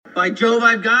By Jove,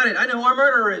 I've got it. I know who our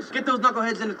murderer is. Get those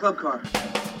knuckleheads in the club car.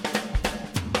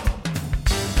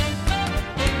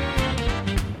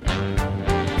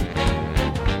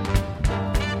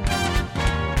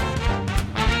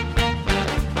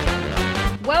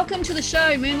 Welcome to the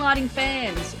show, Moonlighting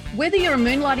fans. Whether you're a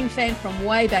Moonlighting fan from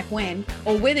way back when,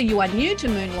 or whether you are new to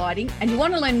moonlighting and you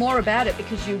want to learn more about it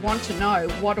because you want to know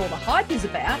what all the hype is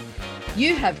about,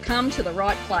 you have come to the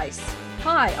right place.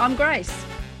 Hi, I'm Grace.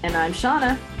 And I'm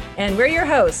Shauna. And we're your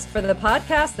hosts for the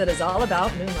podcast that is all about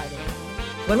moonlighting.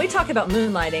 When we talk about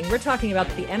moonlighting, we're talking about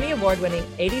the Emmy Award-winning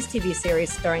 80s TV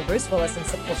series starring Bruce Willis and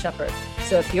Sybil Shepherd.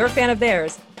 So if you're a fan of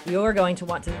theirs, you're going to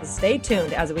want to stay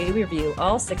tuned as we review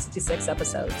all 66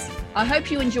 episodes. I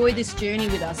hope you enjoy this journey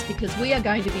with us because we are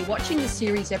going to be watching the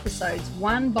series episodes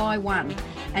one by one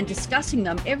and discussing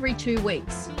them every 2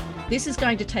 weeks. This is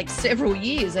going to take several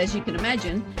years, as you can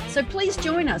imagine, so please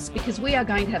join us because we are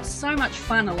going to have so much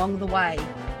fun along the way.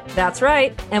 That's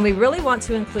right, and we really want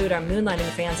to include our moonlighting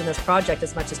fans in this project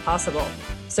as much as possible.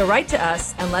 So write to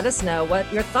us and let us know what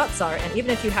your thoughts are, and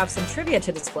even if you have some trivia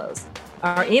to disclose.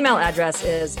 Our email address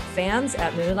is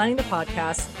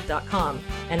fans@moonlightingthepodcast.com,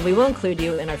 and we will include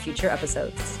you in our future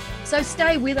episodes. So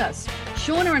stay with us.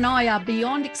 Shauna and I are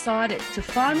beyond excited to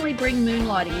finally bring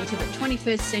moonlighting into the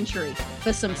 21st century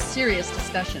for some serious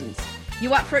discussions.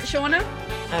 You up for it, Shauna?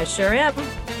 I sure am.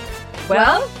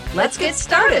 Well, let's get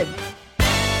started.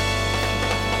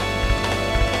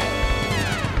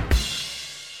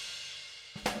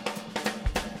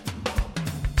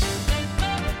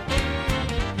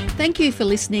 Thank you for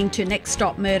listening to Next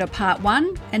Stop Murder Part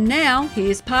 1, and now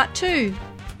here's Part 2.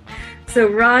 So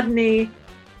Rodney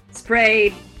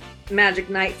sprayed Magic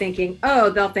Night thinking,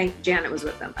 oh, they'll think Janet was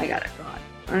with them. I got it. Right.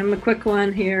 I'm a quick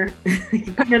one here.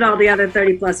 Putting it all together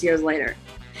 30 plus years later.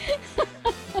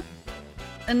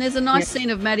 And there's a nice scene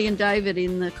of Maddie and David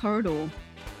in the corridor.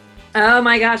 Oh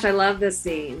my gosh, I love this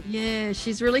scene. Yeah,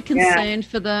 she's really concerned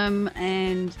for them,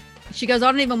 and she goes,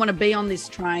 I don't even want to be on this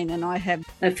train, and I have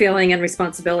a feeling and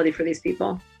responsibility for these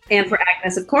people. And for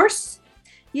Agnes, of course.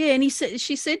 Yeah, and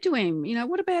she said to him,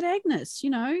 what about Agnes?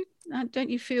 Don't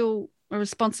you feel a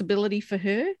responsibility for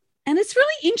her? And it's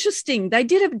really interesting. They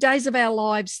did a Days of Our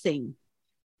Lives thing.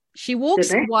 She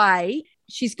walks away.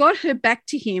 She's got her back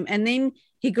to him, and then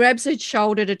he grabs her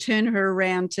shoulder to turn her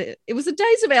around. It was a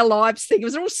Days of Our Lives thing. It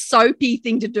was a real soapy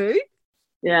thing to do.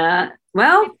 Yeah.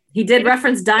 Well, he did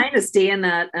reference Dynasty in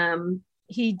that.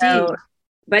 He did.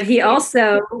 But he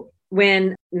also,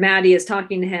 when Maddie is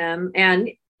talking to him, and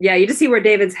yeah, you just see where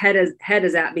David's head is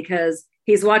at, because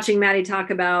he's watching Maddie talk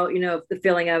about, the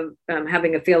feeling of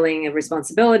having a feeling of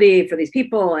responsibility for these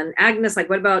people. And Agnes, like,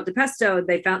 what about DePesto?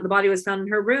 They found the body was found in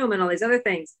her room and all these other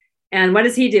things. And what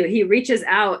does he do? He reaches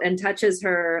out and touches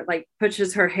her, like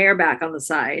pushes her hair back on the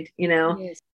side,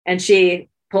 Yes. And she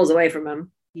pulls away from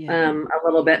him a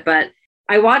little bit. But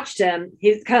I watched him.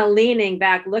 He's kind of leaning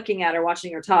back, looking at her,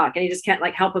 watching her talk. And he just can't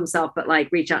help himself, but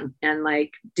reach out and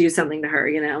do something to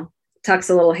her, tucks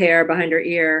a little hair behind her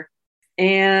ear.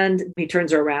 And he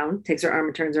turns her around, takes her arm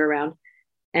and turns her around.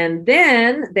 And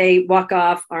then they walk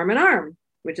off arm in arm,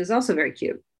 which is also very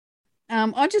cute.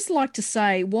 I'd just like to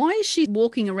say, why is she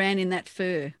walking around in that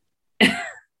fur?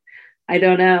 I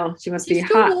don't know. She must be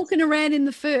hot. Walking around in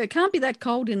the fur. It can't be that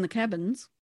cold in the cabins.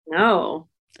 No.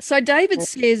 So David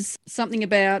says something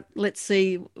about, let's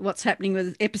see what's happening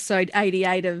with episode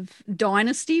 88 of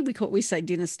Dynasty. We say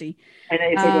Dynasty. I know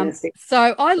you say Dynasty.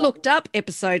 So I looked up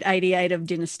episode 88 of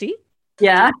Dynasty.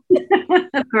 Yeah,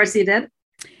 of course you did.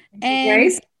 And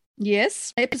Grace?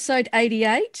 Yes, episode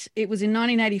 88. It was in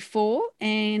 1984,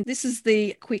 and this is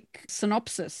the quick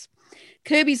synopsis.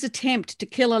 Kirby's attempt to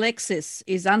kill Alexis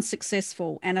is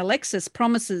unsuccessful, and Alexis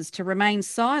promises to remain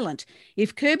silent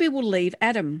if Kirby will leave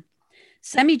Adam.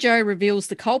 Sammy Joe reveals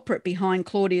the culprit behind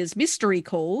Claudia's mystery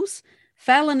calls.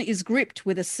 Fallon is gripped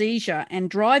with a seizure and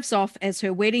drives off as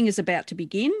her wedding is about to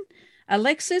begin.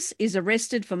 Alexis is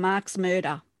arrested for Mark's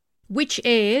murder, which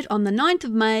aired on the 9th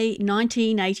of May,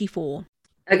 1984.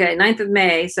 Okay, 9th of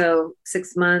May, so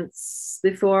 6 months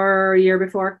before, a year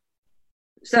before.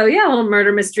 So yeah, a little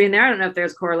murder mystery in there. I don't know if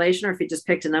there's a correlation or if he just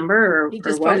picked a number or he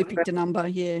just probably picked a number,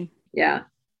 yeah. Yeah.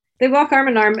 They walk arm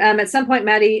in arm. At some point,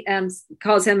 Maddie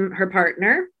calls him her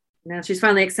partner. Now she's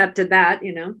finally accepted that,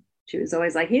 She was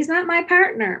always like, he's not my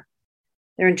partner.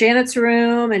 They're in Janet's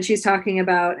room, and she's talking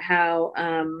about how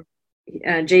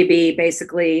JB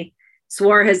basically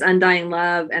swore his undying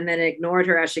love and then ignored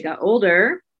her as she got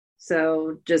older.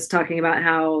 So just talking about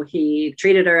how he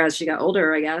treated her as she got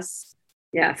older, I guess.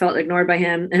 Yeah, felt ignored by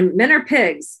him. And men are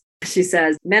pigs, she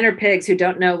says. Men are pigs who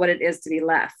don't know what it is to be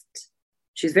left.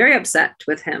 She's very upset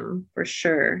with him, for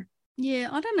sure. Yeah,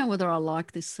 I don't know whether I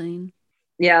like this scene.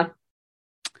 Yeah.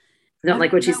 I don't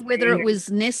like what she's know whether it was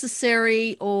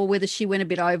necessary or whether she went a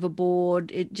bit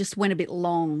overboard. It just went a bit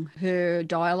long, her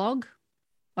dialogue.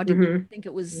 I didn't think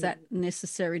it was that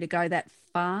necessary to go that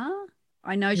far.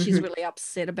 I know she's really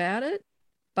upset about it,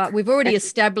 but we've already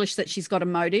established that she's got a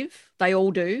motive. They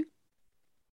all do.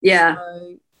 Yeah.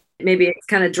 So, maybe it's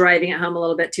kind of driving it home a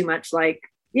little bit too much. Like,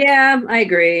 yeah, I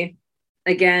agree.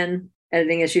 Again,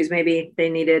 editing issues. Maybe they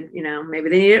needed, maybe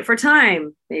they need it for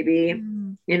time. Maybe,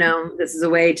 this is a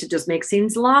way to just make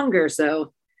scenes longer.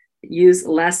 So use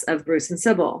less of Bruce and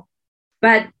Sybil.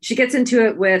 But she gets into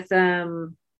it with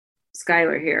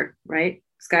Skylar here, right?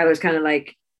 Skylar's kind of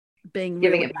like being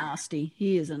really nasty.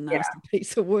 He is a nasty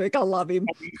piece of work. I love him.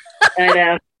 I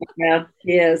know. Yeah,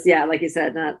 he is. Yeah, like you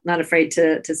said, not afraid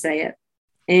to say it.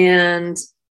 And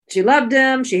she loved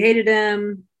him. She hated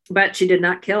him, but she did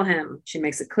not kill him. She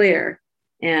makes it clear.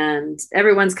 And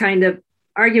everyone's kind of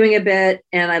arguing a bit.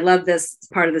 And I love this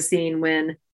part of the scene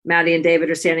when Maddie and David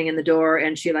are standing in the door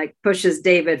and she like pushes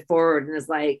David forward and is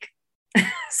like,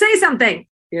 say something,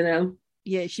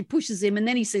 Yeah, she pushes him and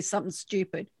then he says something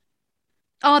stupid.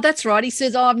 Oh, that's right. He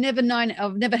says, I've never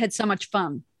had so much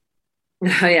fun.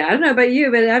 Oh, yeah, I don't know about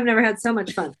you, but I've never had so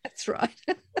much fun. That's right.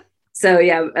 So,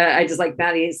 yeah, I just like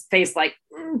Maddie's face, like,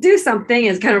 do something.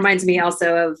 It kind of reminds me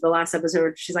also of the last episode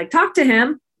where she's like, talk to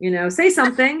him, say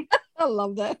something. I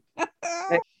love that.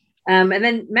 And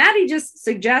then Maddie just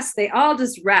suggests they all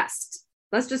just rest.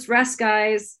 Let's just rest,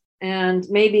 guys. And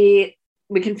maybe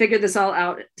we can figure this all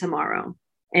out tomorrow.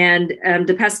 And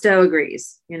DePesto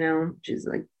agrees. She's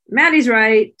like, Maddie's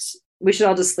right. We should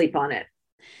all just sleep on it.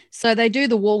 So they do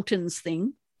the Waltons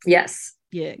thing. Yes.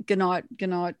 Yeah. Good night. Good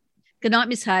night. Good night,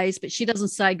 Miss Hayes. But she doesn't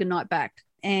say good night back.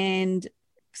 And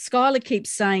Skylar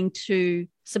keeps saying to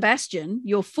Sebastian,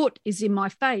 your foot is in my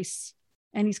face.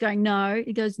 And he's going, no.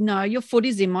 He goes, no, your foot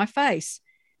is in my face.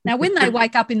 Now, when they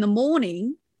wake up in the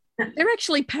morning, they're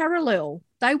actually parallel.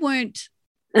 They weren't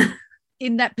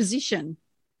in that position.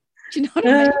 Do you know what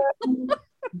I mean?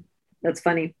 That's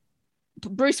funny.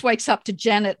 Bruce wakes up to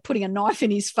Janet putting a knife in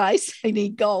his face and he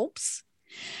gulps.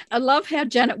 I love how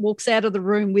Janet walks out of the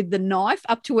room with the knife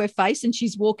up to her face and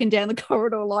she's walking down the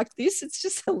corridor like this. It's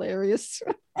just hilarious.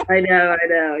 I know.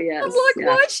 Yes. I'm like,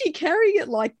 why is she carrying it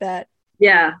like that?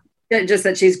 Yeah. Just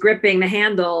that she's gripping the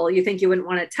handle. You think you wouldn't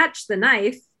want to touch the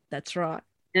knife. That's right.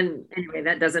 And anyway,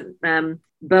 that doesn't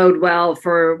bode well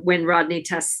for when Rodney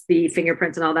tests the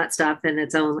fingerprints and all that stuff. And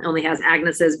it's only has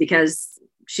Agnes's because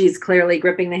she's clearly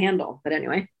gripping the handle. But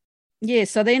anyway. Yeah,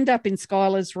 so they end up in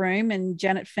Skylar's room and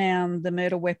Janet found the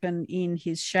murder weapon in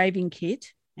his shaving kit.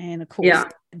 And of course,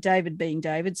 David being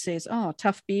David says, oh,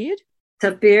 tough beard.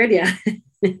 Tough beard, yeah.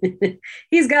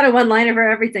 He's got a one-liner for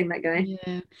everything, that guy.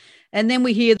 Yeah. And then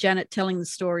we hear Janet telling the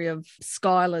story of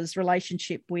Skylar's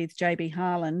relationship with J.B.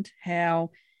 Harland, how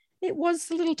it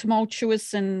was a little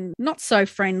tumultuous and not so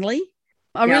friendly.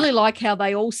 I really like how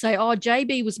they all say, oh,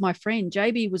 JB was my friend.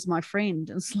 JB was my friend.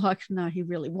 And it's like, no, he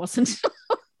really wasn't.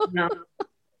 No.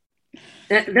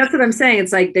 That's what I'm saying.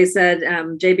 It's like they said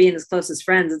JB and his closest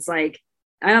friends. It's like,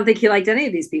 I don't think he liked any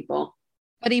of these people.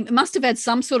 But he must have had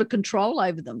some sort of control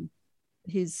over them,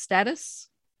 his status.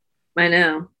 I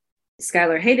know.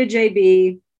 Skylar hated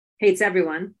JB, hates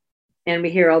everyone. And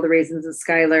we hear all the reasons that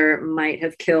Skylar might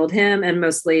have killed him. And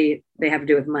mostly they have to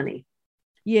do with money.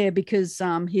 Yeah, because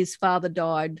his father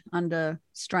died under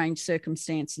strange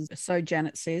circumstances. So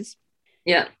Janet says.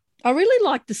 Yeah. I really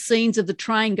like the scenes of the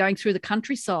train going through the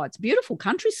countryside. It's beautiful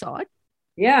countryside.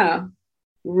 Yeah.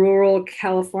 Rural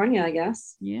California, I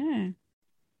guess. Yeah.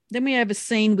 Then we have a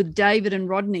scene with David and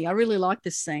Rodney. I really like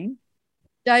this scene.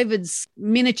 David's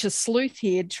miniature sleuth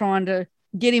here trying to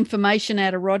get information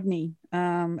out of Rodney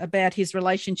about his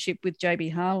relationship with J.B.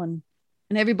 Harlan.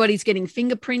 And everybody's getting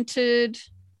fingerprinted.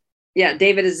 Yeah,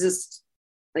 David is just,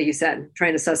 like you said,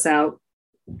 trying to suss out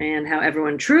and how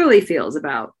everyone truly feels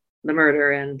about the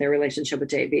murder and their relationship with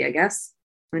JB, I guess.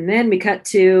 And then we cut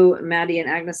to Maddie and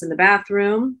Agnes in the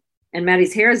bathroom, and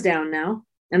Maddie's hair is down now.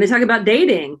 And they talk about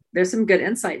dating. There's some good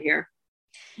insight here.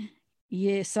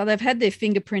 Yeah, so they've had their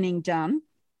fingerprinting done.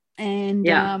 And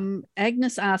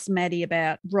Agnes asks Maddie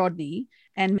about Rodney,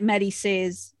 and Maddie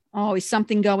says, oh, is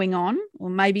something going on? Or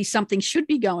maybe something should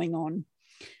be going on.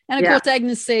 And of course,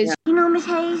 Agnes says, you know, Miss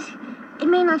Hayes, it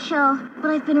may not show, but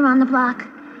I've been around the block.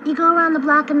 You go around the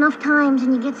block enough times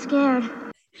and you get scared.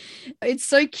 It's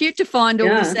so cute to find all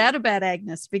this out about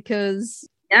Agnes because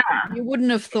you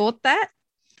wouldn't have thought that.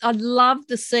 I love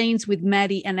the scenes with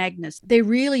Maddie and Agnes. There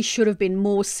really should have been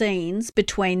more scenes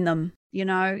between them. You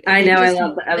know, I know. I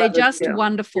love they're just too.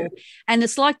 wonderful. And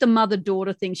it's like the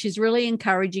mother-daughter thing. She's really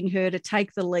encouraging her to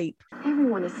take the leap.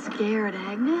 Everyone is scared,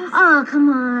 Agnes. Oh, come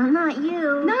on, not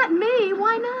you. Not me.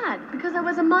 Why not? Because I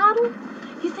was a model?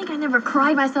 You think I never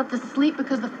cried myself to sleep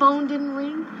because the phone didn't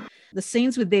ring? The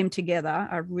scenes with them together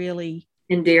are really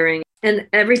endearing. And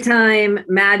every time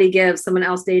Maddie gives someone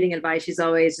else dating advice, she's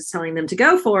always just telling them to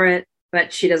go for it,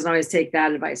 but she doesn't always take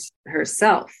that advice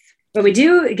herself. But we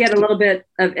do get a little bit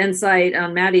of insight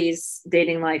on Maddie's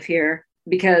dating life here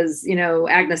because, you know,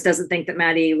 Agnes doesn't think that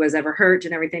Maddie was ever hurt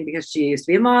and everything because she used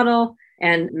to be a model.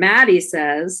 And Maddie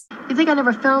says, you think I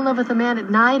never fell in love with a man at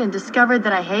night and discovered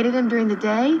that I hated him during the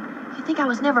day? You think I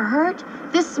was never hurt?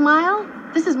 This smile?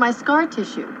 This is my scar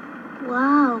tissue.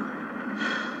 Wow.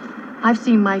 I've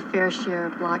seen my fair share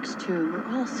of blocks too.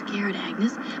 We're all scared,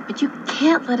 Agnes, but you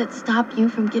can't let it stop you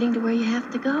from getting to where you have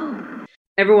to go.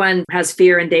 Everyone has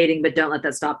fear in dating, but don't let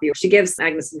that stop you. She gives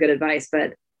Agnes some good advice,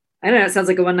 but I don't know. It sounds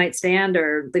like a one-night stand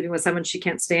or living with someone she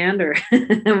can't stand. Or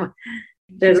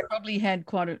she's probably had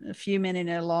quite a few men in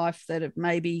her life that have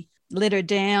maybe let her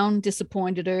down,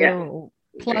 disappointed her. Yeah. Or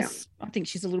plus, I think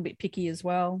she's a little bit picky as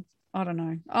well. I don't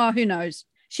know. Oh, who knows?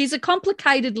 She's a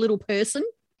complicated little person.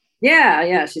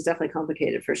 Yeah, she's definitely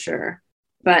complicated for sure.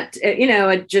 But, you know,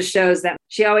 it just shows that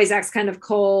she always acts kind of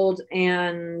cold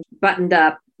and buttoned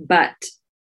up, but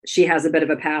she has a bit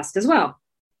of a past as well,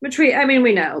 which we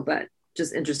know, but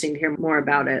just interesting to hear more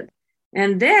about it.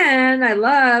 And then I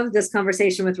love this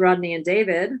conversation with Rodney and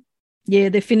David. Yeah,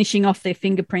 they're finishing off their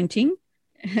fingerprinting.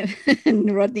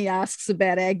 And Rodney asks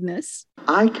about Agnes.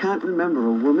 I can't remember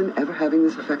a woman ever having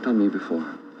this effect on me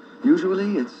before.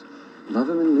 Usually it's love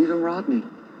him and leave him, Rodney.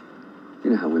 You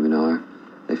know how women are.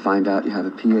 They find out you have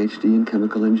a PhD in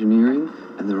chemical engineering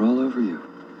and they're all over you.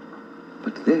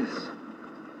 But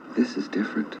this is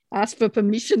different. Ask for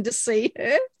permission to see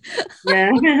her.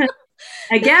 Yeah.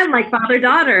 Again, like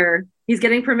father-daughter, he's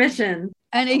getting permission.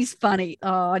 And he's funny.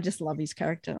 Oh, I just love his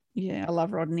character. Yeah, I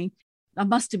love Rodney. I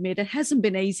must admit, it hasn't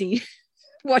been easy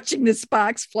watching the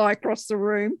sparks fly across the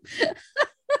room.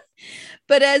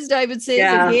 But as David says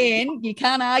again, you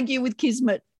can't argue with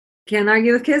Kismet. Can't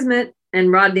argue with Kismet. And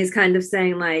Rodney's kind of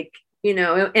saying like, you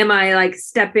know, am I like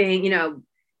stepping, you know,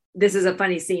 this is a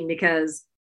funny scene because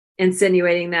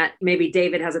insinuating that maybe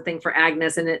David has a thing for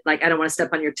Agnes and it like, I don't want to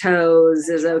step on your toes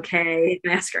is okay.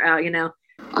 Ask her out, you know.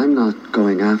 I'm not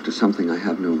going after something I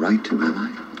have no right to, am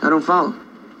I? I don't follow.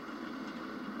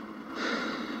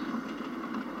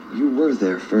 You were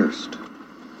there first.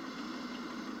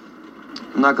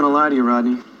 I'm not gonna lie to you,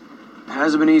 Rodney. It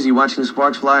hasn't been easy watching the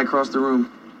sparks fly across the room.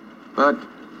 But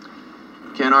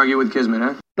can't argue with Kismet,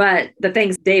 huh? But the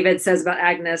things David says about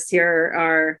Agnes here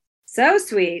are so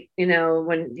sweet. You know,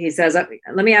 when he says, let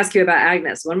me ask you about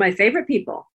Agnes, one of my favorite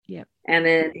people. Yep. And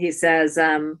then he says,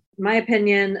 my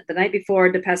opinion, the night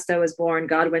before DePesto was born,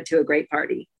 God went to a great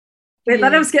party. I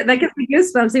thought that gives me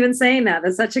goosebumps even saying that.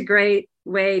 That's such a great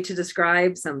way to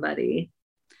describe somebody.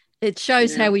 It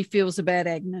shows how he feels about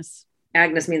Agnes.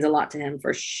 Agnes means a lot to him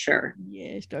for sure.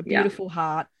 Yeah, she's got a beautiful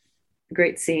heart.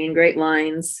 Great scene, great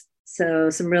lines. So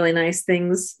some really nice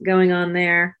things going on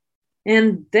there.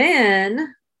 And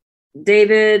then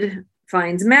David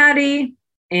finds Maddie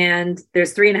and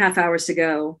there's 3.5 hours to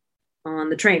go on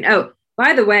the train. Oh,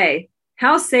 by the way,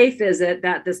 how safe is it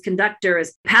that this conductor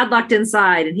is padlocked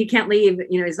inside and he can't leave?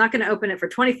 You know, he's not going to open it for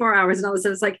 24 hours and all of a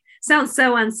sudden it's like, sounds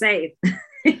so unsafe.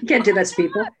 You can't do that to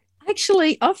people.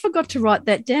 Actually, I forgot to write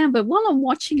that down, but while I'm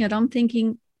watching it, I'm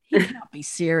thinking, he can't be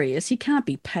serious. He can't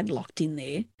be padlocked in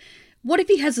there. What if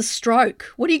he has a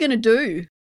stroke? What are you going to do?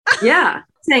 Yeah,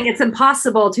 saying it's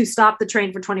impossible to stop the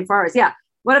train for 24 hours. Yeah.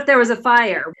 What if there was a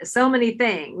fire? So many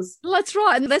things. That's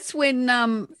right. And that's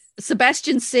when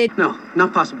Sebastian said, No,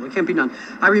 not possible. It can't be done.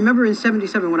 I remember in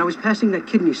 77 when I was passing that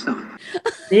kidney stone.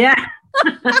 Yeah.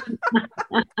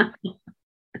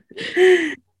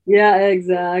 Yeah,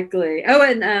 exactly. Oh,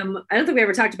 and I don't think we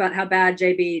ever talked about how bad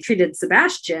JB treated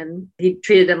Sebastian. He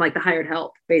treated him like the hired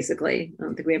help, basically. I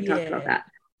don't think we ever talked about that.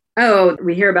 Oh,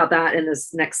 we hear about that in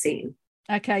this next scene.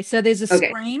 Okay, so there's a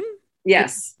scream.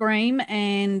 Yes. Scream,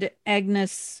 and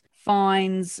Agnes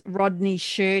finds Rodney's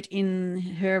shirt in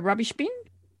her rubbish bin.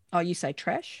 Oh, you say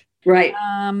trash. Right.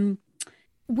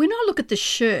 When I look at the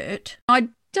shirt, I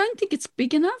don't think it's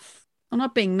big enough. I'm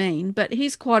not being mean, but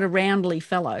he's quite a roundly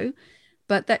fellow.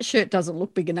 But that shirt doesn't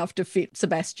look big enough to fit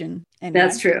Sebastian. Anyway.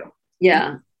 That's true.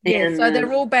 Yeah. And so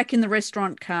they're all back in the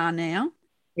restaurant car now.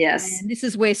 Yes. And this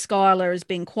is where Skylar has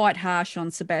been quite harsh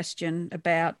on Sebastian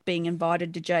about being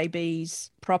invited to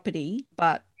JB's property,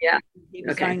 but he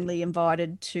was only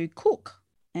invited to cook.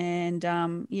 And,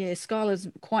 Skylar's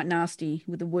quite nasty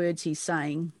with the words he's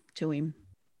saying to him.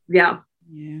 Yeah.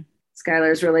 Yeah.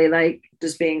 Skylar's really like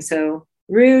just being so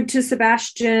rude to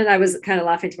Sebastian. I was kind of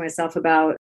laughing to myself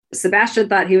about Sebastian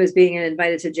thought he was being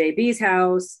invited to JB's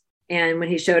house. And when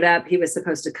he showed up, he was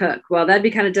supposed to cook. Well, that'd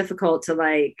be kind of difficult to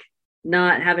like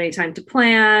not have any time to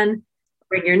plan,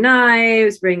 bring your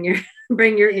knives, bring your,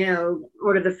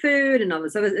 order the food and all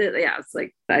this other. Yeah. It's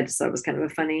like, I just thought it was kind of a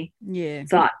funny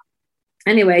thought.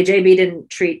 Anyway, JB didn't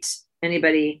treat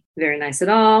anybody very nice at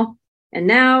all. And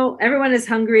now everyone is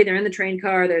hungry. They're in the train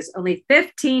car. There's only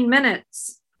 15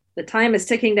 minutes. The time is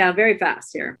ticking down very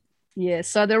fast here. Yeah,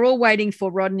 so they're all waiting for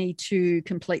Rodney to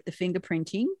complete the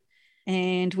fingerprinting.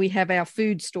 And we have our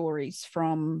food stories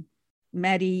from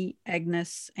Maddie,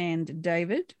 Agnes, and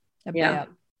David about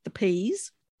the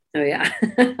peas. Oh, yeah.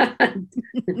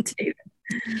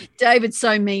 David's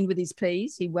so mean with his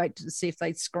peas. He waited to see if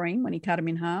they'd scream when he cut them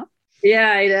in half. Yeah,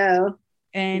 I know.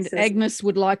 And Agnes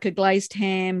would like a glazed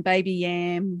ham, baby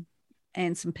yam,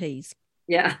 and some peas.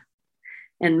 Yeah.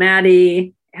 And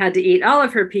Maddie had to eat all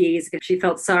of her peas because she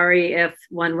felt sorry if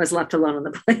one was left alone on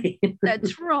the plate.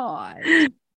 That's right.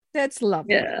 That's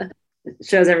lovely. Yeah. It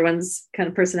shows everyone's kind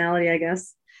of personality, I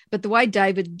guess. But the way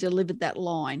David delivered that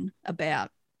line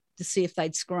about to see if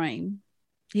they'd scream,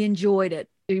 he enjoyed it.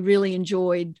 He really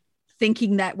enjoyed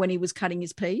thinking that when he was cutting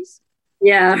his peas.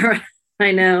 Yeah,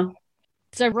 I know.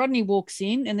 So Rodney walks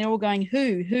in and they're all going,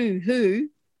 who?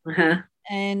 Uh-huh.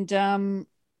 And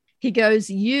he goes,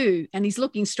 you. And he's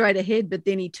looking straight ahead, but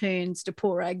then he turns to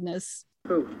poor Agnes.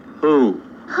 Who?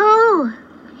 Who?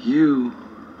 You.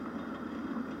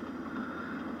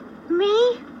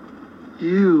 Me?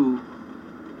 You.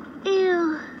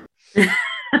 Ew.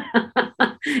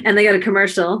 And they got a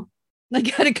commercial. They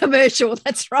got a commercial,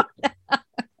 that's right.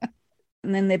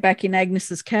 And then they're back in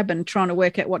Agnes's cabin trying to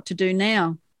work out what to do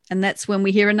now. And that's when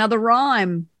we hear another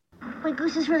rhyme. My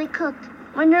goose is really cooked.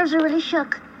 My nerves are really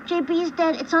shook. JB is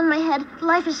dead. It's on my head.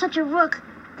 Life is such a rook.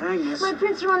 Agnes. My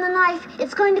prints are on the knife.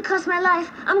 It's going to cost my life.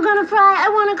 I'm gonna cry. I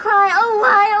want to cry. Oh,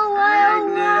 why? Oh, why?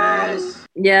 Oh, why? Agnes.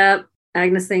 Yep.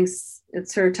 Agnes thinks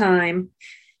it's her time.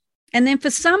 And then for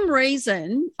some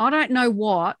reason, I don't know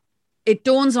what, it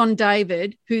dawns on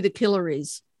David who the killer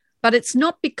is. But it's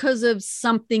not because of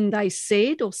something they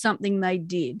said or something they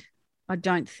did, I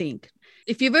don't think.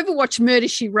 If you've ever watched Murder,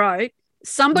 She Wrote,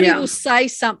 somebody will say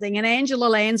something and Angela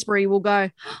Lansbury will go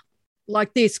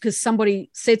like this because somebody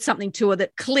said something to her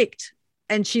that clicked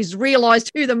and she's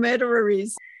realised who the murderer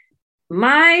is.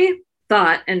 My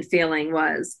thought and feeling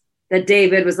was that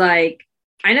David was like,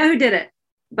 I know who did it,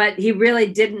 but he really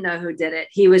didn't know who did it.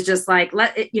 He was just like,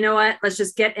 you know what? Let's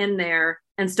just get in there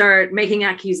and start making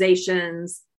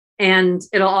accusations and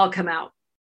it'll all come out.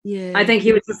 Yeah. I think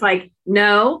he was just like,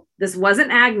 no, this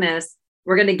wasn't Agnes.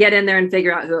 We're going to get in there and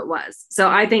figure out who it was. So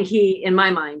I think he, in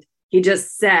my mind, he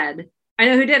just said, I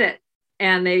know who did it.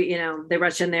 And they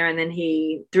rushed in there and then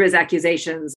he threw his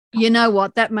accusations. You know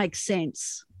what? That makes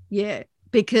sense. Yeah.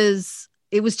 Because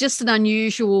it was just an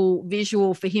unusual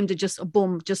visual for him to just,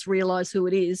 boom, just realize who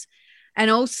it is. And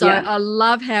also I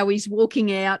love how he's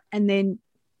walking out and then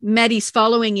Maddie's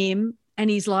following him and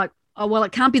he's like, oh, well,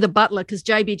 it can't be the butler because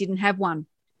JB didn't have one.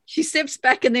 She steps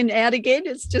back and then out again.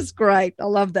 It's just great. I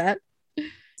love that.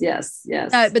 Yes.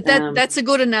 But that's a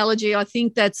good analogy. I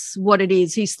think that's what it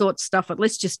is. He's thought, stuff it.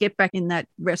 Let's just get back in that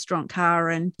restaurant car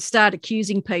and start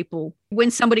accusing people.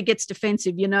 When somebody gets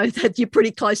defensive, you know that you're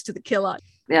pretty close to the killer.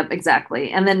 Yep,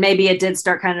 exactly. And then maybe it did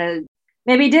start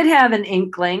maybe he did have an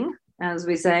inkling, as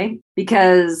we say,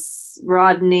 because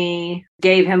Rodney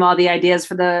gave him all the ideas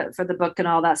for the book and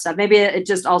all that stuff. Maybe it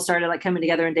just all started like coming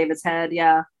together in David's head.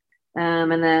 Yeah.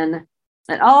 And then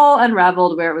it all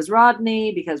unraveled where it was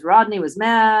Rodney because Rodney was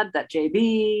mad that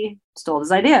JB stole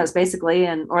his ideas basically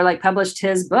or like published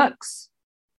his books.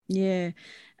 Yeah.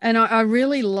 And I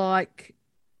really like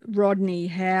Rodney,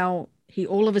 how he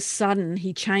all of a sudden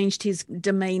he changed his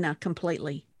demeanor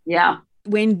completely. Yeah.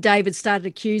 When David started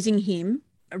accusing him,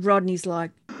 Rodney's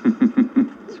like,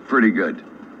 it's pretty good,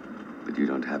 but you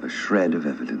don't have a shred of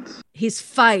evidence. His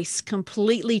face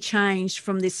completely changed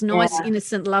from this nice,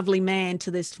 innocent, lovely man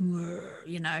to this,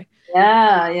 you know.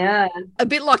 Yeah. A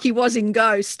bit like he was in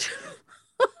Ghost.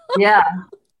 Yeah.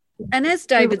 And as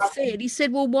David said, he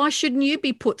said, well, why shouldn't you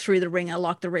be put through the ringer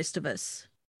like the rest of us?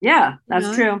 Yeah,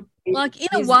 that's true. Like, in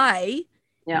a way,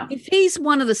 if he's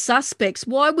one of the suspects,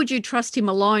 why would you trust him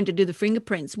alone to do the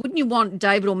fingerprints? Wouldn't you want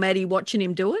David or Maddie watching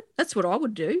him do it? That's what I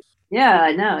would do. Yeah,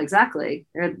 I know, exactly.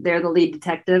 They're the lead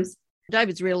detectives.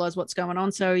 David's realised what's going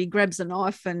on, so he grabs a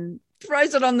knife and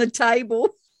throws it on the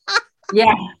table.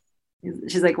 Yeah.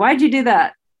 She's like, why'd you do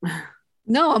that?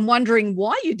 No, I'm wondering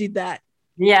why you did that.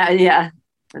 Yeah.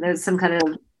 There's some kind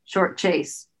of short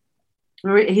chase.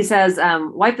 He says,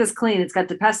 wipe this clean. It's got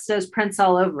DePesto's prints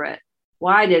all over it.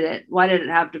 Why did it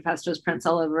have DePesto's prints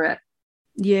all over it?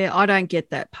 Yeah, I don't get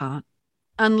that part.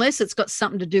 Unless it's got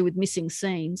something to do with missing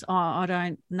scenes. I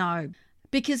don't know.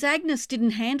 Because Agnes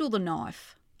didn't handle the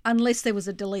knife unless there was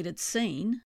a deleted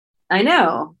scene. I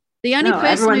know. The only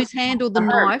person who's handled the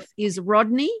knife is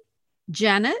Rodney,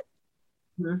 Janet,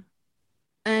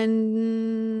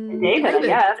 and David, I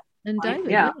guess. And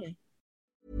David, yeah.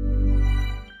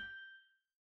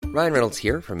 Ryan Reynolds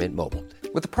here from Mint Mobile.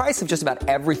 With the price of just about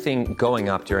everything going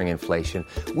up during inflation,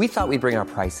 we thought we'd bring our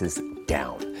prices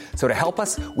down. So to help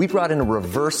us, we brought in a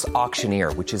reverse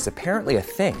auctioneer, which is apparently a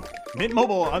thing. Mint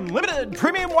Mobile Unlimited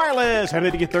Premium Wireless. How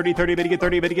to get 30, 30, bit to get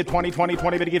 30, bit to get 20, 20,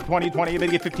 20, bit to get 20, 20, bit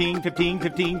to get 15, 15,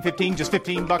 15, 15, just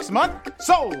 $15 a month?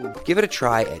 Sold! Give it a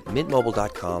try at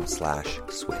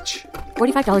mintmobile.com/switch.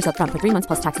 $45 up front for 3 months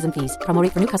plus taxes and fees. Promo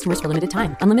rate for new customers for limited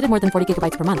time. Unlimited more than 40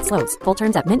 gigabytes per month. Slows full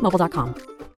terms at mintmobile.com.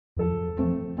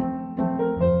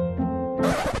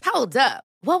 Hold up.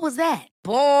 What was that?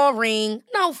 Boring.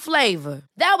 No flavor.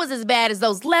 That was as bad as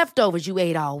those leftovers you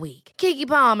ate all week. Keke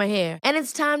Palmer here. And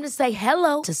it's time to say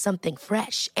hello to something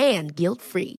fresh and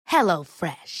guilt-free. Hello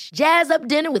Fresh. Jazz up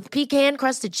dinner with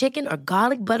pecan-crusted chicken or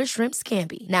garlic butter shrimp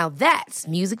scampi. Now that's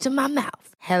music to my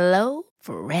mouth. Hello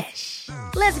Fresh.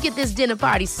 Let's get this dinner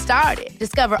party started.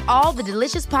 Discover all the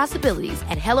delicious possibilities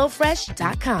at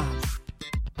hellofresh.com.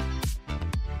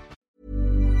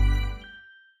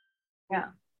 Yeah.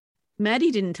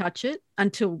 Maddie didn't touch it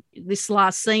until this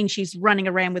last scene. She's running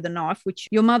around with a knife, which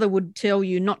your mother would tell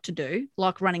you not to do,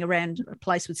 like running around a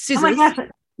place with scissors. Oh my gosh.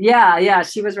 Yeah,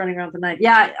 she was running around with a knife.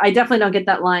 Yeah, I definitely don't get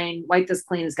that line, wipe this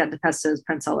clean, it's got DePesto's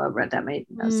prints all over it. That made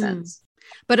no sense.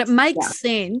 But it makes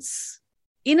sense.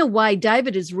 In a way,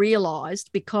 David has realised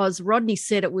because Rodney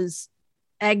said it was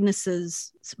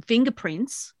Agnes's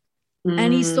fingerprints.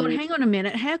 And he's thought, hang on a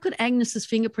minute, how could Agnes's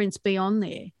fingerprints be on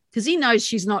there? Because he knows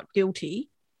she's not guilty.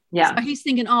 Yeah. So he's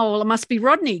thinking, oh, well, it must be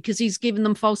Rodney because he's given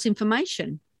them false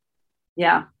information.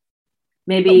 Yeah.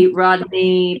 Maybe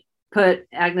Rodney put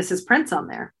Agnes's prints on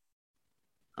there.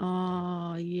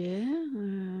 Oh,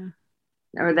 yeah.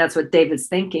 Or that's what David's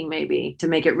thinking, maybe, to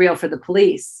make it real for the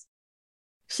police.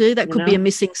 See, that could be a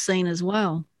missing scene as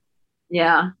well.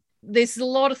 Yeah. There's a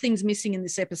lot of things missing in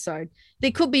this episode.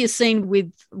 There could be a scene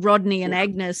with Rodney and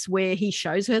Agnes where he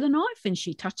shows her the knife and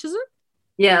she touches it.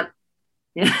 Yeah.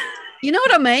 Yeah. You know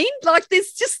what I mean? Like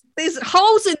there's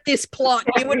holes in this plot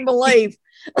you wouldn't believe.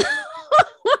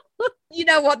 You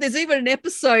know what? There's even an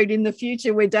episode in the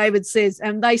future where David says,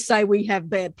 and they say we have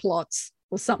bad plots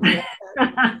or something like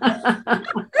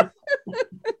that.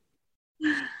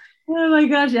 Oh my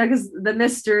gosh, yeah, because the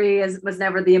mystery was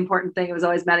never the important thing. It was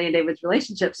always Maddie and David's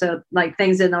relationship. So like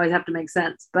things didn't always have to make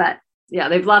sense. But yeah,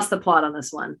 they've lost the plot on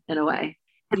this one in a way.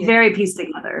 It's very pieced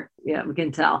together. Yeah, we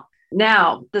can tell.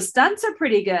 Now, the stunts are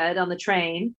pretty good on the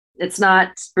train. It's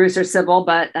not Bruce or Sybil,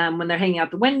 but when they're hanging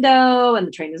out the window and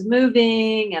the train is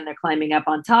moving and they're climbing up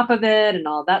on top of it and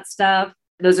all that stuff,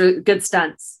 those are good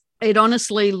stunts. It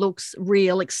honestly looks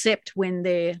real, except when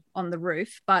they're on the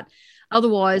roof. But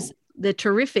otherwise, they're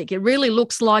terrific. It really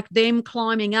looks like them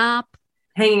climbing up.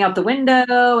 Hanging out the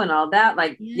window and all that.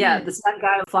 Like, the stunt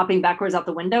guy flopping backwards out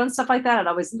the window and stuff like that. It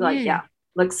always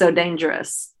looks so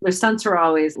dangerous. Their stunts are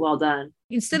always well done.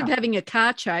 Instead of having a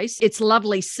car chase, it's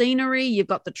lovely scenery. You've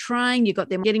got the train, you've got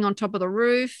them getting on top of the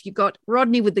roof, you've got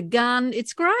Rodney with the gun.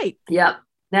 It's great. Yep.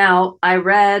 Now, I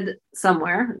read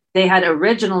somewhere they had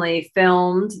originally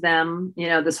filmed them,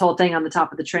 this whole thing on the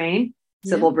top of the train,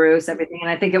 Sybil, Bruce, everything. And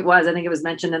I think it was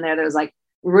mentioned in there. There was like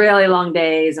really long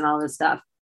days and all this stuff.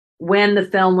 When the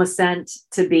film was sent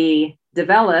to be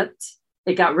developed,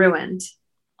 it got ruined.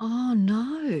 Oh,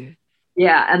 no.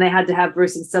 Yeah, and they had to have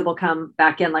Bruce and Sybil come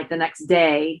back in like the next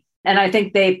day. And I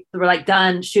think they were like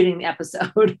done shooting the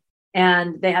episode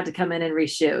and they had to come in and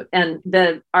reshoot. And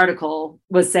the article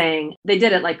was saying they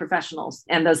did it like professionals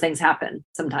and those things happen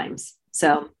sometimes.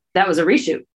 So that was a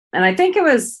reshoot. And I think it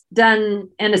was done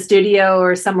in a studio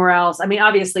or somewhere else. I mean,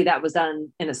 obviously that was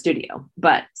done in a studio,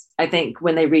 but I think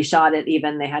when they reshot it,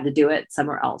 even they had to do it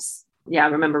somewhere else. Yeah, I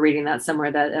remember reading that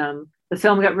somewhere that the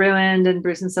film got ruined and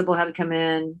Bruce and Sybil had to come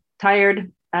in,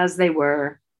 tired as they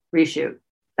were, reshoot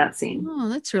that scene. Oh,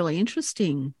 that's really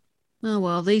interesting. Oh,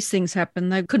 well, these things happen.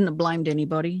 They couldn't have blamed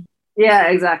anybody. Yeah,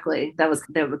 exactly. That was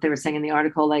what they were saying in the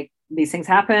article. Like these things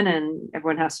happen and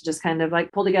everyone has to just kind of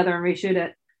like pull together and reshoot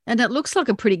it. And it looks like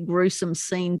a pretty gruesome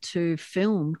scene to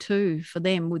film too for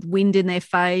them with wind in their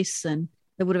face and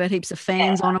they would have had heaps of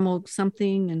fans on them or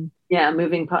something. And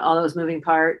all those moving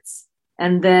parts.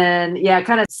 And then,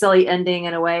 kind of silly ending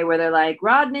in a way where they're like,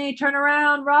 Rodney, turn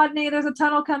around, Rodney, there's a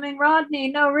tunnel coming,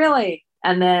 Rodney, no, really.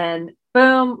 And then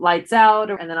boom, lights out.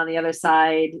 And then on the other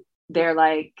side, they're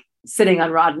like sitting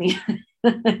on Rodney.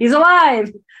 He's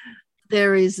alive.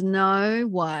 There is no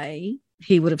way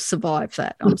he would have survived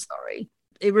that. I'm sorry.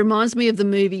 It reminds me of the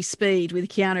movie Speed with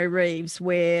Keanu Reeves,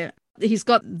 where he's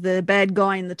got the bad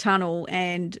guy in the tunnel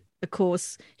and, of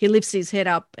course, he lifts his head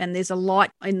up and there's a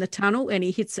light in the tunnel and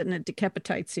he hits it and it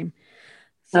decapitates him.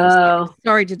 So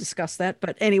sorry to discuss that,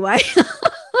 but anyway.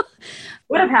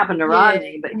 Would have happened to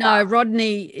Rodney. But no,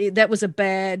 Rodney, that was a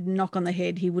bad knock on the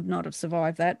head. He would not have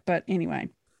survived that. But anyway,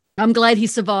 I'm glad he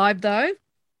survived, though.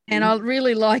 And I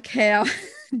really like how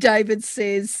David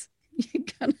says,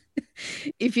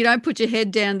 if you don't put your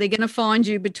head down, they're going to find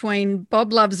you between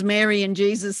Bob Loves Mary and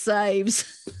Jesus Saves.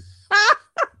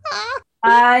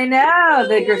 I know,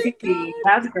 the graffiti.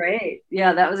 That's great.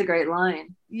 Yeah, that was a great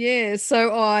line. Yeah,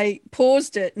 so I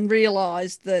paused it and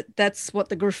realised that that's what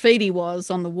the graffiti was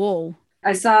on the wall.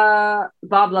 I saw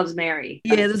Bob Loves Mary.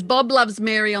 Yeah, there's Bob Loves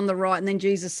Mary on the right and then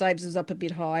Jesus Saves us up a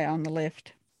bit higher on the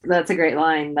left. That's a great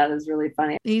line. That is really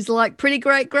funny. He's like, pretty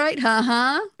great,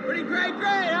 ha-ha. Pretty great,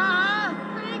 ha-ha.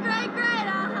 Pretty great,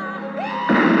 ha-ha.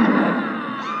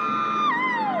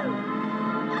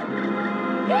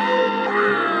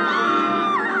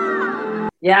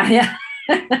 Yeah.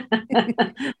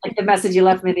 Like the message you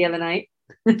left me the other night.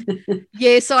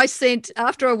 Yes,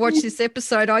 after I watched this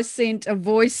episode, I sent a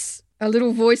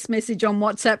little voice message on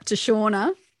WhatsApp to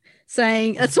Shauna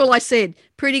saying, that's all I said,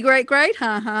 pretty great,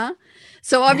 ha-ha.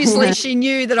 So obviously she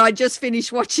knew that I just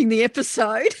finished watching the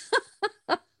episode.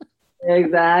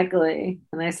 Exactly.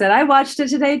 And I said, I watched it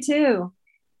today too.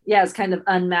 Yeah, it's kind of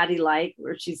un-Maddie-like,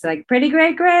 where she's like, pretty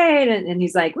great. And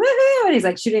he's like, woohoo. And he's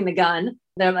like shooting the gun.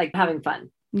 They're like having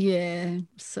fun. Yeah,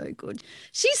 so good.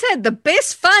 She's had the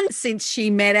best fun since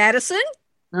she met Addison.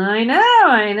 I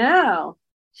know.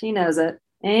 She knows it.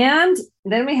 And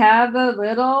then we have the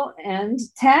little end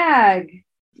tag.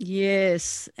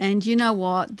 Yes. And you know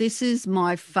what? This is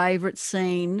my favourite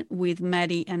scene with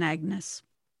Maddie and Agnes.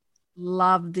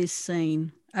 Love this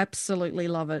scene. Absolutely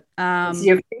love it. It's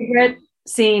your favorite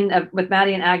scene with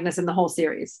Maddie and Agnes in the whole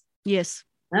series? Yes.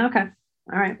 Okay.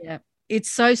 All right. Yeah. It's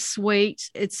so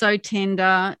sweet. It's so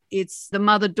tender. It's the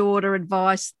mother-daughter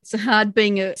advice. It's hard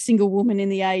being a single woman in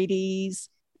the 80s.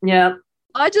 Yeah.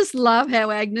 I just love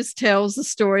how Agnes tells the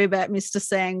story about Mr.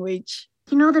 Sandwich.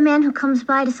 You know the man who comes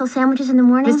by to sell sandwiches in the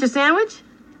morning? Mr. Sandwich?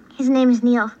 His name is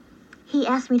Neil. He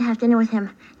asked me to have dinner with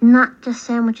him. Not just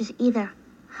sandwiches either.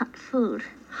 Hot food.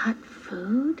 Hot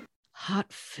food?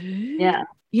 Hot food? Yeah.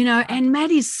 You know, and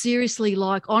Maddie's seriously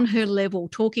like on her level,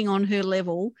 talking on her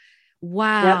level.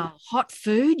 Wow, yep. Hot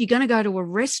food? You're going to go to a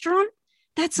restaurant?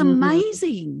 That's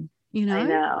amazing, you know? I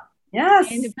know.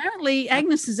 Yes. And apparently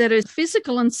Agnes is at her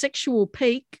physical and sexual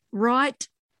peak right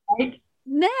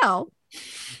now.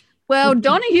 Well,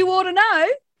 Donahue ought to know.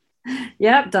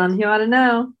 Yep, Donahue ought to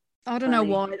know. I don't know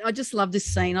why. I just love this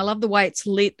scene. I love the way it's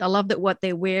lit. I love what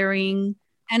they're wearing.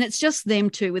 And it's just them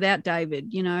two without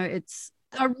David. You know,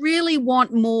 I really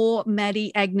want more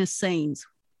Maddie Agnes scenes.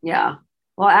 Yeah.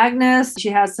 Well, Agnes, she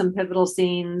has some pivotal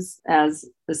scenes as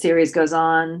the series goes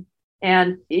on.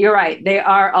 And you're right. They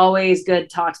are always good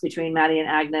talks between Maddie and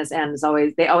Agnes. And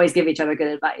they always give each other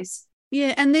good advice.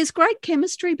 Yeah. And there's great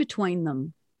chemistry between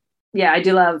them. Yeah, I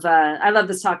do love, I love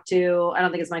this talk too. I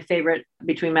don't think it's my favorite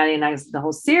between Maddie and Agnes the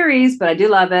whole series, but I do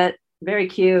love it. Very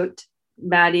cute.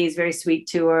 Maddie's very sweet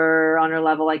to her on her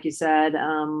level, like you said.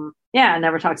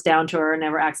 Never talks down to her,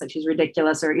 never acts like she's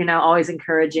ridiculous or, always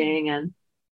encouraging. And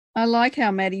I like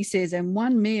how Maddie says, and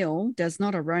one meal does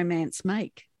not a romance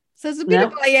make. So there's a bit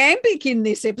of iambic in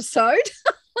this episode.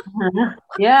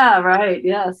 Yeah, right.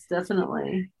 Yes,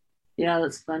 definitely. Yeah,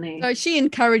 that's funny. So she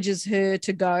encourages her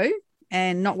to go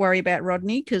and not worry about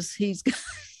Rodney because he's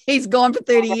gone for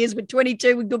 30 years with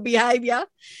 22 with good behavior.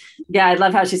 Yeah, I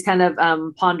love how she's kind of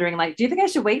pondering, like, do you think I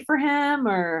should wait for him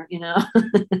or,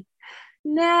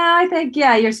 No, I think,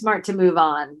 you're smart to move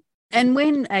on. And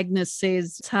when Agnes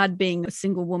says it's hard being a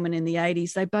single woman in the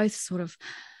 80s, they both sort of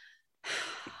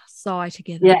sigh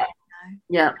together. Yeah.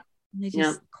 Yeah. And they're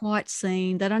just quite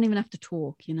seen. They don't even have to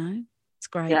talk, It's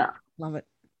great. Yeah. Love it.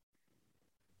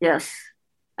 Yes.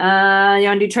 You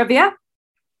want to do trivia?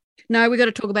 No, we got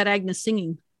to talk about Agnes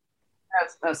singing.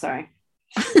 Oh, sorry.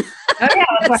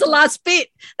 That's the last bit.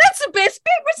 That's the best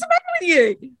bit. What's the matter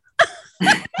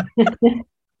with you?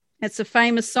 It's a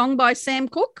famous song by Sam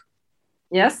Cooke.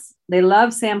 Yes, they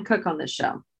love Sam Cooke on this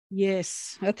show.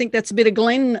 Yes, I think that's a bit of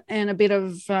Glenn and a bit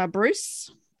of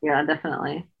Bruce. Yeah,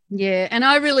 definitely. Yeah, and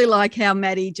I really like how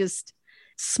Maddie just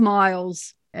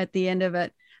smiles at the end of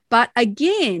it. But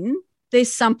again,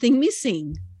 there's something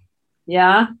missing.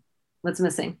 Yeah? What's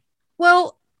missing?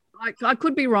 Well, I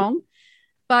could be wrong,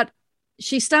 but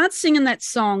she starts singing that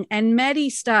song and Maddie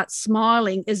starts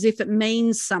smiling as if it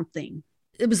means something.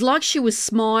 It was like she was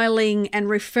smiling and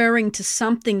referring to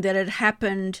something that had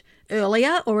happened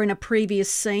earlier or in a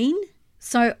previous scene.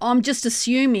 So I'm just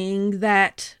assuming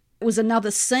that it was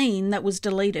another scene that was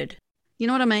deleted. You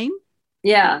know what I mean?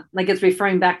 Yeah, like it's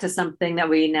referring back to something that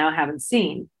we now haven't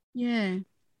seen. Yeah.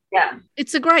 Yeah.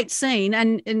 It's a great scene.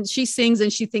 And she sings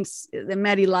and she thinks, and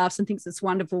Maddie laughs and thinks it's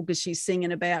wonderful because she's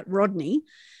singing about Rodney.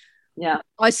 Yeah.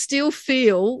 I still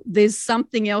feel there's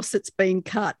something else that's been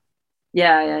cut.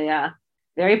 Yeah.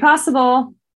 Very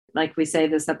possible. Like we say,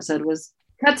 this episode was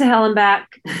cut to hell and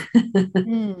back.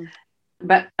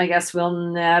 But I guess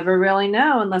we'll never really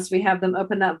know unless we have them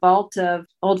open that vault of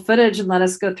old footage and let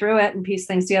us go through it and piece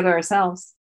things together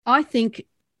ourselves. I think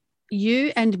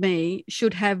you and me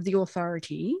should have the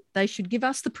authority. They should give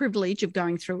us the privilege of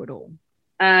going through it all.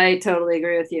 I totally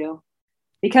agree with you.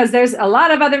 Because there's a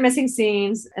lot of other missing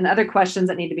scenes and other questions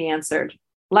that need to be answered.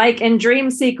 Like in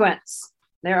Dream Sequence.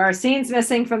 There are scenes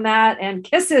missing from that and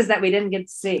kisses that we didn't get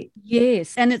to see.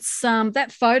 Yes. And it's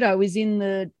that photo is in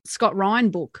the Scott Ryan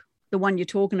book, the one you're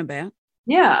talking about.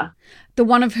 Yeah. The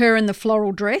one of her in the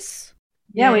floral dress.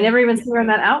 Yeah, we never even see her in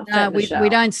that outfit. No, we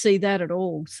don't see that at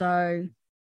all. So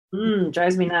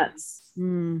drives me nuts.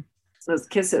 So those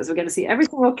kisses, we get to see every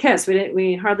single kiss.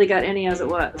 We hardly got any as it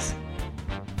was.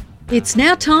 It's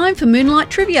now time for Moonlight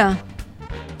Trivia.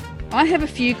 I have a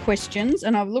few questions,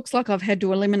 and it looks like I've had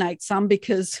to eliminate some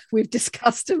because we've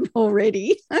discussed them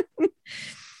already.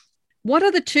 What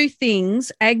are the two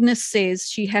things Agnes says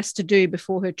she has to do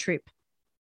before her trip?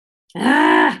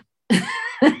 Gosh,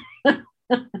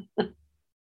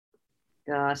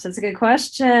 that's a good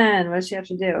question. What does she have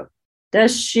to do?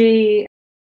 Does she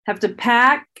have to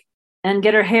pack and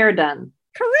get her hair done?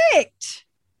 Correct.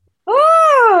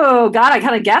 Oh, God, I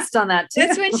kind of guessed on that too.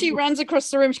 That's when she runs across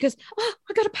the room. She goes, oh,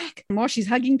 I got to pack. While she's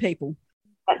hugging people.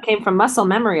 That came from muscle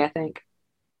memory, I think.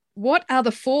 What are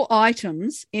the 4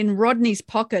 items in Rodney's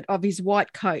pocket of his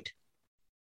white coat?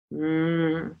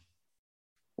 Okay.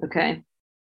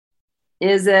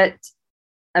 Is it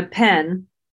a pen?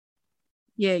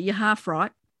 Yeah, you're half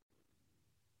right.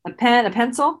 A pen, a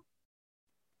pencil?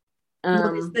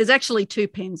 Well, there's actually 2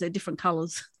 pens. They're different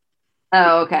colors.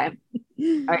 Oh, okay.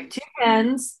 All right, 2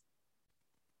 pens.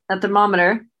 A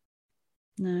thermometer.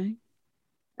 No.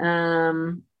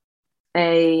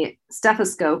 A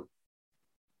stethoscope.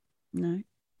 No.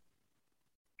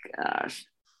 Gosh.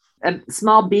 A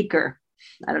small beaker.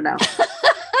 I don't know.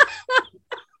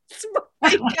 Small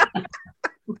beaker.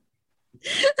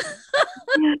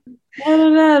 I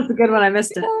don't know. It's a good one. I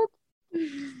missed it.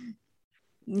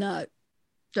 No.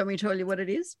 Do you want me to tell you what it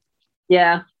is?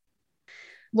 Yeah.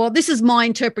 Well, this is my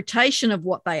interpretation of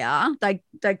what they are. They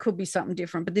could be something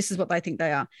different, but this is what they think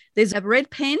they are. There's a red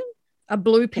pen, a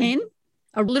blue pen,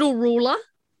 a little ruler,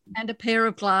 and a pair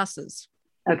of glasses.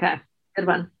 Okay. Good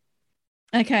one.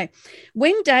 Okay.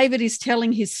 When David is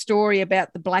telling his story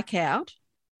about the blackout,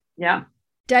 yeah,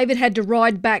 David had to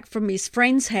ride back from his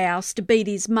friend's house to beat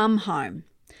his mum home.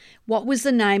 What was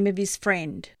the name of his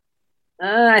friend?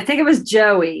 I think it was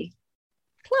Joey.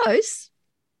 Close.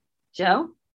 Joe?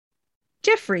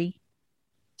 Jeffrey.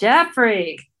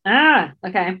 Okay.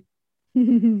 Good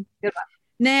one.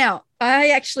 Now, I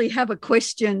actually have a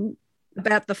question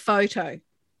about the photo.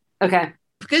 Okay.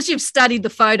 Because you've studied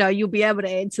the photo, you'll be able to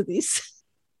answer this,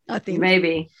 I think.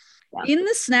 Maybe. Yeah. In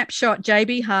the snapshot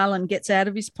J.B. Harlan gets out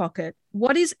of his pocket,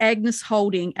 what is Agnes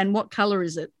holding and what color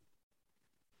is it?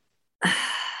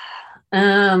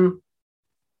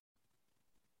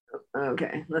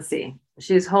 Okay, let's see.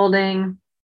 She's holding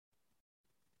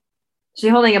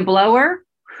a blower?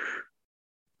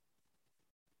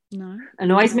 No. A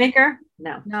noisemaker?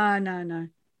 No. No.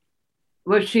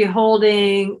 Was she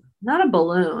holding, not a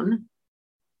balloon?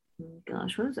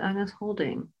 Gosh, what is Agnes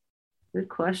holding? Good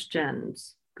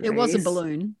questions. Grace. It was a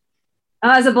balloon.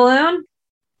 Oh, it's a balloon?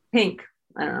 Pink.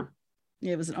 I don't know.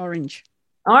 Yeah, it was an orange.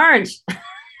 Orange.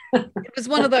 It was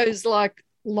one of those like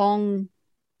long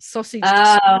sausage.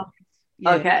 Oh,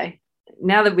 yeah. Okay.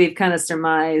 Now that we've kind of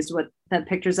surmised what that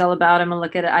picture's all about, I'm going to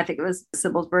look at it. I think it was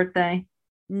Sybil's birthday.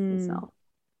 So,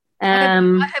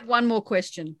 I have one more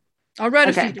question. I wrote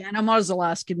a few down. I might as well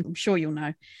ask you. I'm sure you'll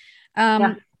know.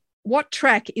 What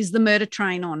track is the murder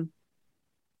train on?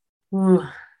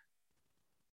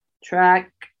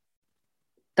 Track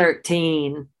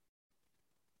 13.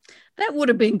 That would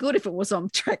have been good if it was on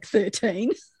track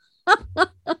 13.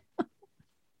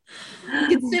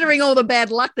 Considering all the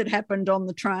bad luck that happened on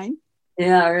the train.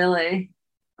 Yeah, really.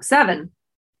 7.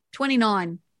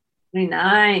 29.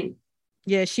 29.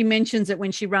 Yeah, she mentions it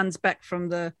when she runs back from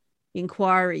the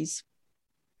inquiries.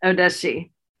 Oh, does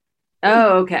she?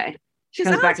 Oh, okay. She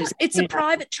Comes goes, back oh, to it's a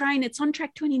private train. It's on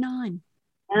track 29.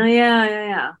 Oh,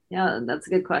 yeah. That's a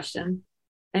good question.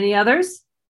 Any others?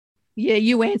 Yeah,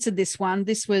 you answered this one.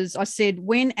 This was, I said,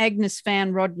 when Agnes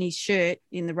found Rodney's shirt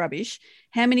in the rubbish,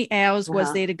 how many hours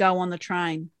was there to go on the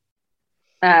train?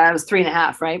 It was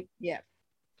 3.5, right? Yeah.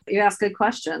 You ask good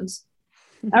questions.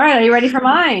 All right. Are you ready for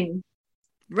mine?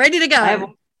 Ready to go. I have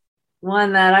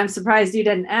one that I'm surprised you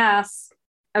didn't ask.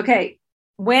 Okay.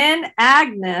 When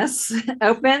Agnes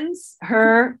opens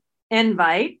her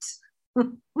invite,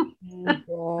 oh,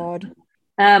 God.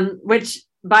 Which,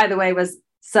 by the way, was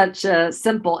such a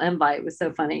simple invite. It was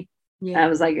so funny. Yeah. It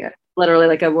was like literally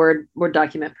like a Word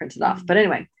document printed off. But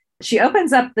anyway, she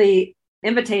opens up the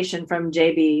invitation from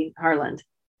J.B. Harland,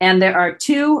 and there are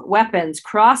 2 weapons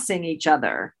crossing each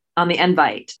other on the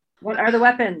invite. What are the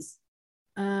weapons?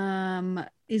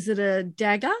 Is it a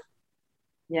dagger?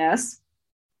 Yes.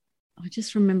 I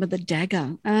just remember the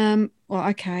dagger. Well,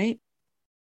 okay.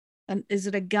 And is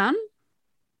it a gun?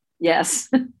 Yes.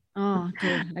 Oh,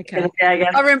 good. Okay.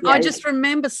 I just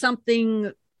remember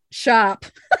something sharp.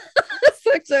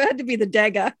 So it had to be the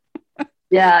dagger.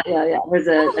 Yeah. There's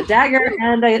a dagger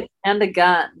and a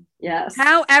gun. Yes.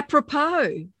 How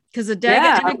apropos, because a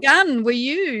dagger and a gun were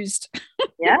used.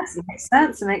 Yes, it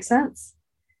makes sense.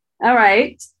 All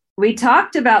right. We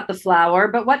talked about the flower,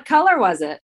 but what color was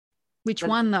it? Which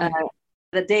one, though?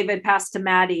 That David passed to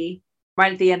Maddie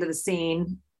right at the end of the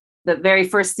scene. The very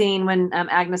first scene when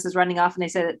Agnes is running off and they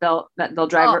say that they'll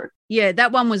drive her. Yeah,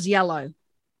 that one was yellow.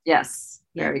 Yes,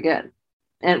 very good.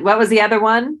 And what was the other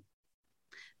one?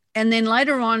 And then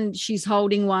later on, she's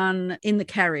holding one in the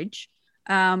carriage.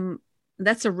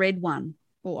 That's a red one,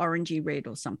 or orangey red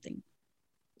or something.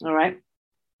 All right.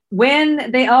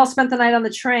 When they all spent the night on the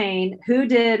train, who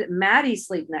did Maddie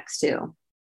sleep next to?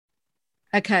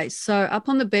 Okay, so up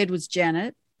on the bed was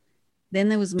Janet. Then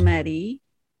there was Maddie.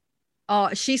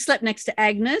 Oh, she slept next to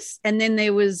Agnes. And then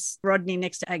there was Rodney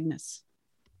next to Agnes.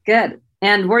 Good.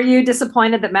 And were you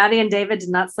disappointed that Maddie and David did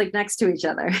not sleep next to each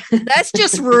other? That's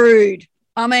just rude.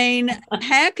 I mean,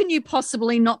 how can you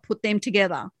possibly not put them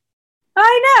together?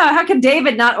 I know. How can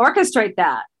David not orchestrate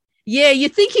that? Yeah, you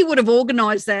think he would have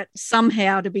organized that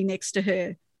somehow to be next to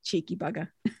her. Cheeky bugger.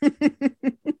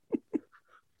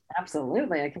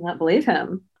 Absolutely. I cannot believe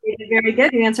him. You did very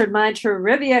good. You answered my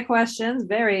trivia questions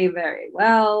very, very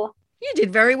well. You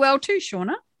did very well too,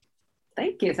 Shauna.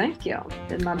 Thank you.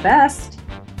 Did my best.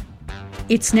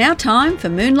 It's now time for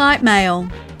Moonlight Mail.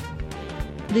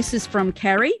 This is from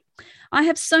Carrie. I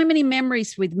have so many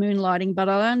memories with moonlighting, but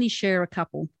I'll only share a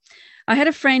couple. I had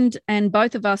a friend and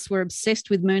both of us were obsessed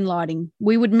with moonlighting.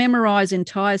 We would memorize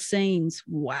entire scenes.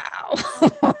 Wow.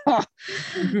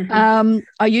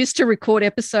 I used to record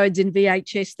episodes in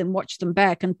VHS, then watch them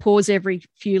back and pause every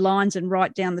few lines and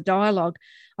write down the dialogue.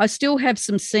 I still have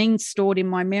some scenes stored in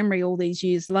my memory all these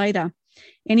years later.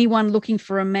 Anyone looking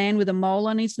for a man with a mole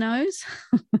on his nose?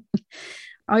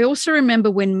 I also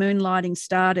remember when moonlighting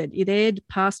started. It aired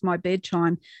past my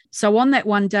bedtime. So on that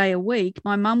one day a week,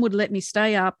 my mum would let me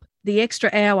stay up the extra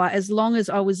hour as long as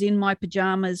I was in my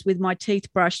pajamas with my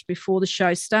teeth brushed before the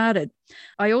show started.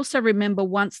 I also remember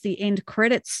once the end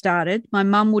credits started, my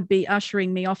mum would be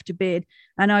ushering me off to bed,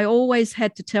 and I always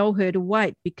had to tell her to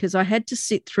wait because I had to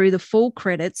sit through the full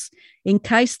credits in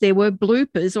case there were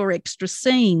bloopers or extra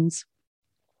scenes.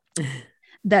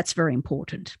 That's very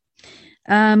important.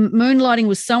 Moonlighting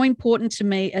was so important to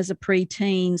me as a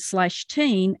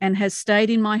preteen/teen and has stayed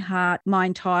in my heart my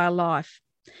entire life.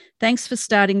 Thanks for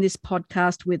starting this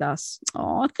podcast with us.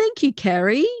 Oh, thank you,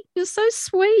 Carrie. You're so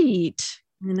sweet.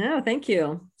 No, thank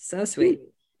you. So sweet.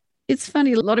 It's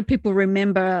funny. A lot of people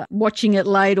remember watching it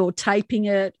late or taping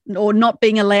it or not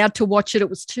being allowed to watch it. It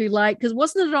was too late because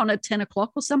wasn't it on at 10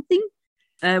 o'clock or something?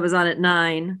 It was on at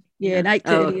 9. Yeah, at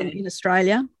 8:30 in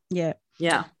Australia. Yeah.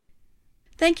 Yeah.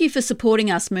 Thank you for supporting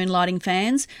us, Moonlighting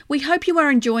fans. We hope you are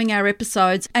enjoying our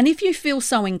episodes, and if you feel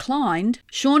so inclined,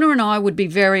 Shauna and I would be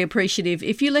very appreciative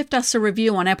if you left us a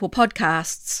review on Apple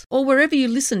Podcasts or wherever you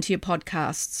listen to your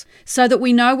podcasts, so that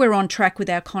we know we're on track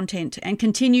with our content and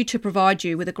continue to provide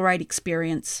you with a great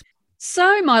experience.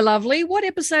 So, my lovely, what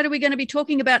episode are we going to be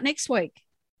talking about next week?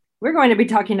 We're going to be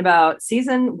talking about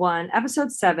Season 1,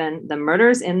 Episode 7, The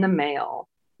Murders in the Mail,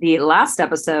 the last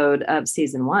episode of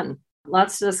Season 1.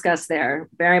 Lots to discuss there.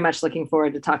 Very much looking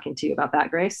forward to talking to you about that,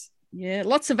 Grace. Yeah,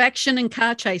 lots of action and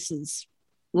car chases.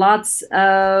 Lots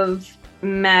of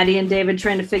Maddie and David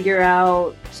trying to figure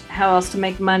out how else to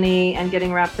make money and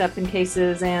getting wrapped up in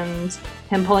cases and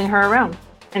him pulling her around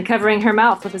and covering her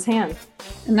mouth with his hand.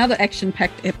 Another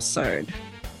action-packed episode.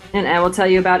 And I will tell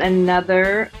you about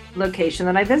another location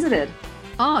that I visited.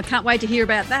 Oh, I can't wait to hear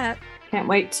about that. Can't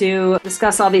wait to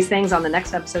discuss all these things on the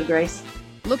next episode, Grace.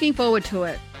 Looking forward to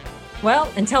it.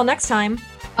 Well, until next time,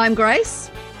 I'm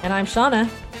Grace. And I'm Shauna.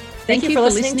 Thank you for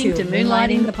listening to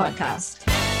Moonlighting the Podcast.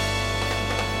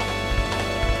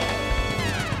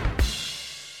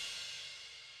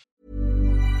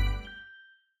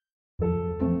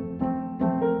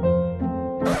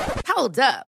 Hold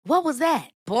up. What was that?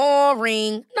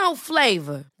 Boring. No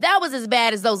flavor. That was as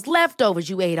bad as those leftovers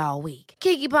you ate all week.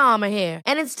 Keke Palmer here.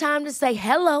 And it's time to say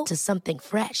hello to something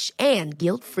fresh and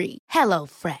guilt-free.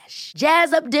 HelloFresh.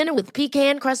 Jazz up dinner with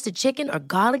pecan-crusted chicken or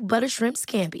garlic butter shrimp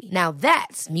scampi. Now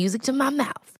that's music to my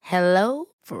mouth.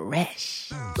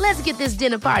 HelloFresh. Let's get this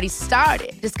dinner party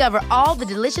started. Discover all the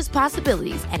delicious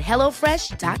possibilities at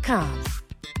HelloFresh.com.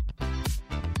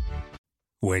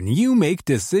 When you make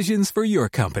decisions for your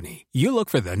company, you look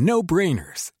for the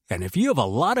no-brainers. And if you have a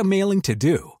lot of mailing to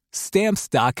do,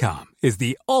 Stamps.com is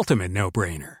the ultimate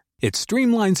no-brainer. It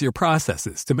streamlines your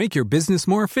processes to make your business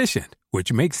more efficient,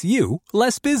 which makes you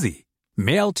less busy.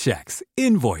 Mail checks,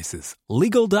 invoices,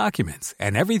 legal documents,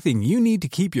 and everything you need to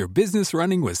keep your business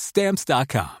running with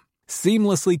Stamps.com.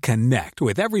 Seamlessly connect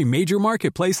with every major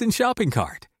marketplace and shopping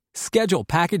cart. Schedule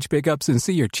package pickups and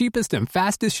see your cheapest and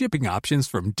fastest shipping options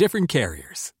from different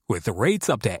carriers. With rates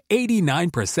up to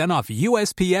 89% off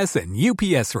USPS and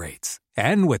UPS rates.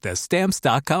 And with the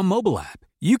Stamps.com mobile app,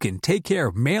 you can take care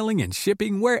of mailing and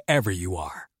shipping wherever you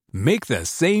are. Make the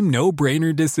same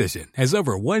no-brainer decision as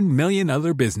over 1 million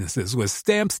other businesses with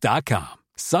Stamps.com.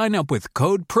 Sign up with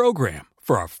code PROGRAM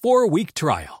for a 4-week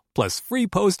trial, plus free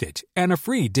postage and a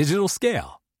free digital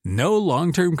scale. No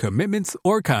long-term commitments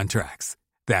or contracts.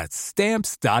 That's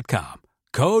Stamps.com.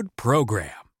 Code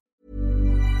PROGRAM.